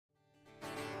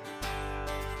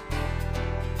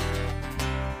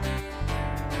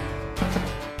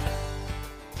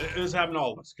This happened to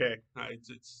all of us, okay?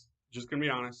 It's just gonna be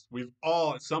honest. We've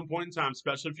all, at some point in time,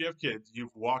 especially if you have kids,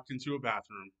 you've walked into a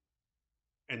bathroom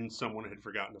and someone had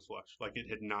forgotten to flush. Like it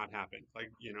had not happened. Like,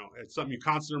 it's something you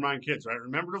constantly remind kids, right?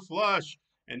 Remember to flush.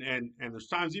 And there's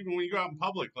times even when you go out in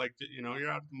public, like, you're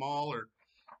out at the mall or,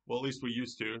 well, at least we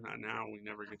used to. Not now, we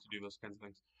never get to do those kinds of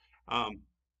things. Um,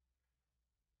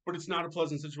 but it's not a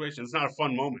pleasant situation. It's not a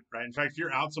fun moment, right? In fact, if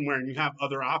you're out somewhere and you have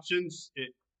other options,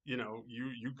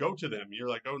 you go to them. You're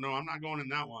like, oh no, I'm not going in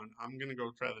that one. I'm gonna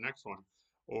go try the next one,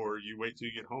 or you wait till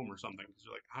you get home or something because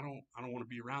you're like, I don't want to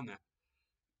be around that.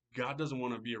 God doesn't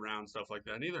want to be around stuff like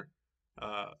that either.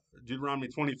 Deuteronomy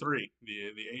 23, the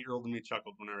 8-year-old in me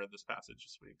chuckled when I read this passage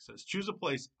this week. It says, choose a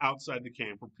place outside the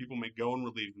camp where people may go and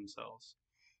relieve themselves.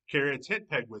 Carry a tent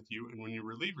peg with you, and when you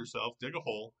relieve yourself, dig a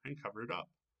hole and cover it up.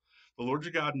 The Lord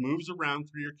your God moves around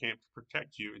through your camp to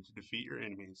protect you and to defeat your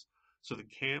enemies. So the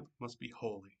camp must be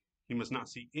holy. He must not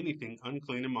see anything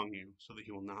unclean among you, so that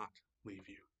he will not leave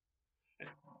you.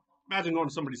 Imagine going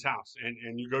to somebody's house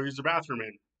and you go use the bathroom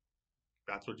and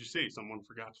that's what you see. Someone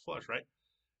forgot to flush, right?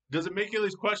 Does it make you at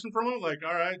least question for a moment? Like,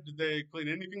 all right, did they clean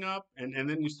anything up? And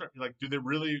then you start like, do they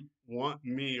really want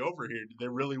me over here? Do they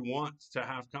really want to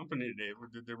have company today? Or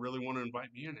did they really want to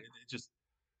invite me in?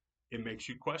 It makes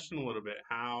you question a little bit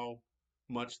how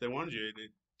much they wanted you.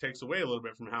 It takes away a little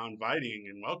bit from how inviting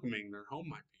and welcoming their home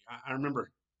might be. I remember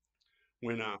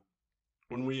when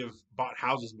when we have bought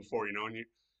houses before, and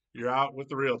you're out with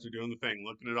the realtor doing the thing,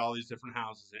 looking at all these different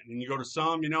houses, and you go to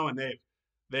some, and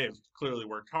they've clearly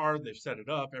worked hard, they've set it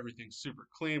up, everything's super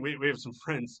clean. We have some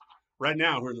friends right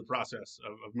now who are in the process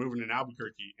of moving in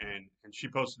Albuquerque, and she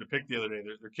posted a pic the other day.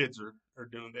 Their kids are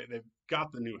doing they've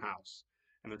got the new house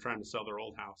and they're trying to sell their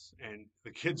old house, and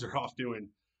the kids are off doing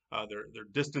their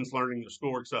distance learning, their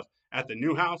schoolwork stuff at the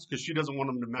new house because she doesn't want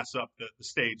them to mess up the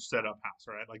stage set up house,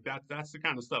 right? Like that's the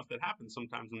kind of stuff that happens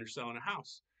sometimes when you're selling a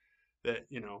house. That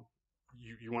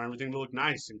you want everything to look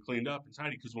nice and cleaned up and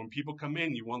tidy because when people come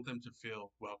in, you want them to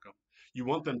feel welcome. You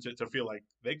want them to feel like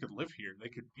they could live here, they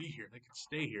could be here, they could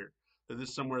stay here. That this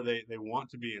is somewhere they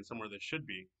want to be and somewhere they should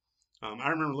be. I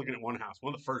remember looking at one house,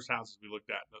 one of the first houses we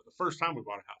looked at, the first time we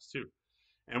bought a house too.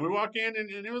 And we walk in and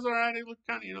it was all right. It looked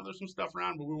kind of, there's some stuff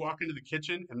around, but we walk into the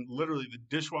kitchen and literally the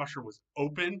dishwasher was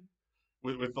open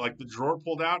with like the drawer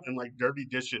pulled out and like dirty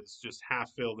dishes just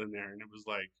half filled in there. And it was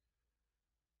like,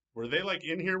 were they like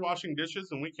in here washing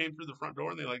dishes and we came through the front door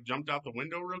and they like jumped out the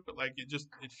window real quick? Like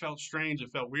it felt strange.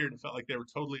 It felt weird. It felt like they were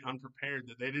totally unprepared,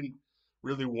 that they didn't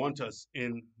really want us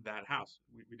in that house.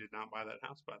 We did not buy that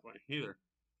house, by the way, either.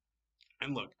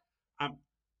 And look, I'm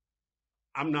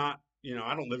I'm not,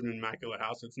 I don't live in an immaculate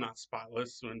house. It's not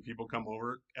spotless when people come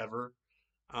over ever.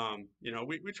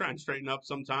 We try and straighten up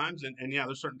sometimes. And yeah,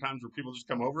 there's certain times where people just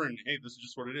come over and, hey, this is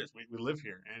just what it is. We live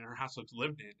here and our house looks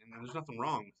lived in. And there's nothing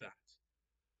wrong with that.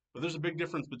 But there's a big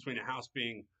difference between a house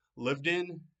being lived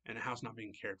in and a house not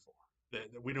being cared for.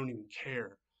 That we don't even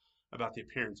care about the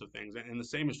appearance of things. And the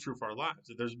same is true for our lives.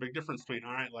 That there's a big difference between,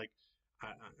 all right, like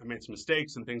I made some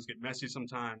mistakes and things get messy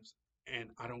sometimes, and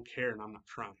I don't care and I'm not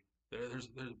trying. There's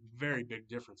a very big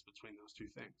difference between those two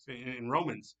things. In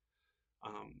Romans,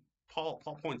 um, Paul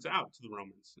points out to the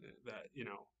Romans that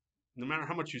no matter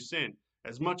how much you sin,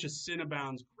 as much as sin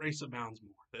abounds, grace abounds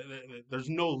more. There's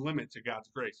no limit to God's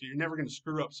grace. You're never going to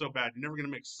screw up so bad. You're never going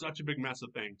to make such a big mess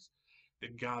of things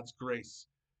that God's grace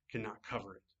cannot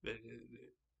cover it. That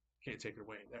it can't take it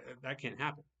away. That can't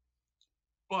happen.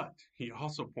 But he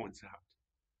also points out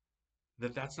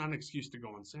that that's not an excuse to go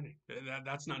on sinning.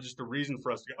 That's not just a reason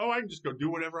for us to go, oh, I can just go do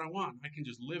whatever I want. I can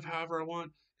just live however I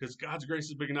want because God's grace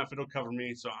is big enough. It'll cover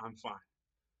me, so I'm fine.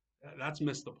 That's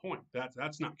missed the point.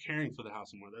 That's not caring for the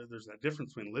house anymore. There's that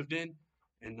difference between lived in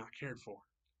and not cared for.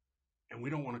 And we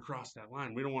don't want to cross that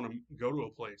line. We don't want to go to a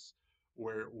place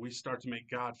where we start to make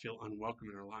God feel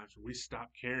unwelcome in our lives, where we stop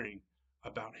caring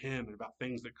about him and about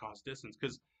things that cause distance.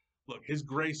 Because look, his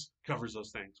grace covers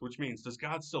those things, which means, does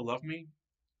God still love me?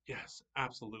 Yes,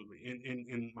 absolutely.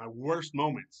 In my worst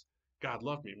moments, God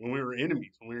loved me. When we were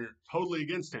enemies, when we were totally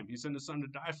against him, he sent his son to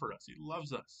die for us. He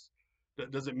loves us.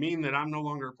 Does it mean that I'm no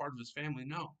longer a part of his family?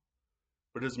 No.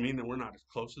 But does it mean that we're not as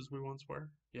close as we once were?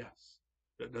 Yes.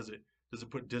 Does it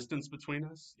put distance between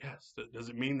us? Yes. Does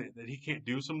it mean that he can't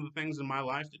do some of the things in my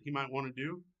life that he might want to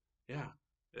do? Yeah.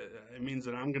 It means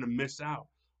that I'm going to miss out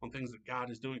on things that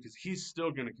God is doing because he's still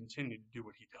going to continue to do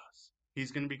what he does.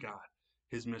 He's going to be God.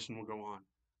 His mission will go on.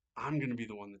 I'm going to be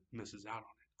the one that misses out on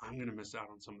it. I'm going to miss out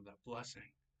on some of that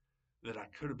blessing that I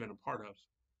could have been a part of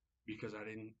because I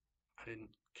didn't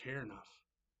care enough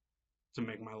to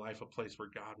make my life a place where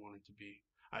God wanted to be.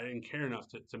 I didn't care enough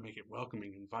to make it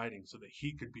welcoming, inviting, so that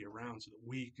he could be around, so that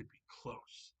we could be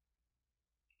close.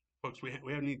 Folks, we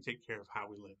need to take care of how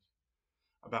we live,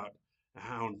 about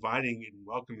how inviting and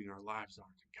welcoming our lives are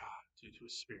to God, to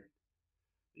His Spirit.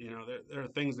 There are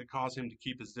things that cause Him to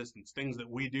keep His distance, things that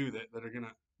we do that are going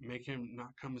to make Him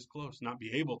not come as close, not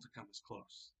be able to come as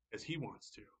close as He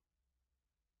wants to.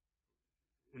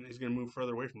 And He's going to move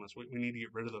further away from us. We need to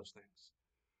get rid of those things.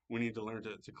 We need to learn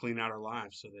to clean out our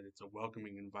lives so that it's a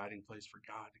welcoming, inviting place for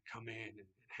God to come in and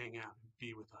hang out and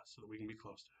be with us so that we can be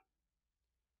close to Him.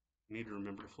 We need to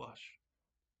remember to flush.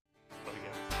 Love you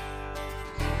guys.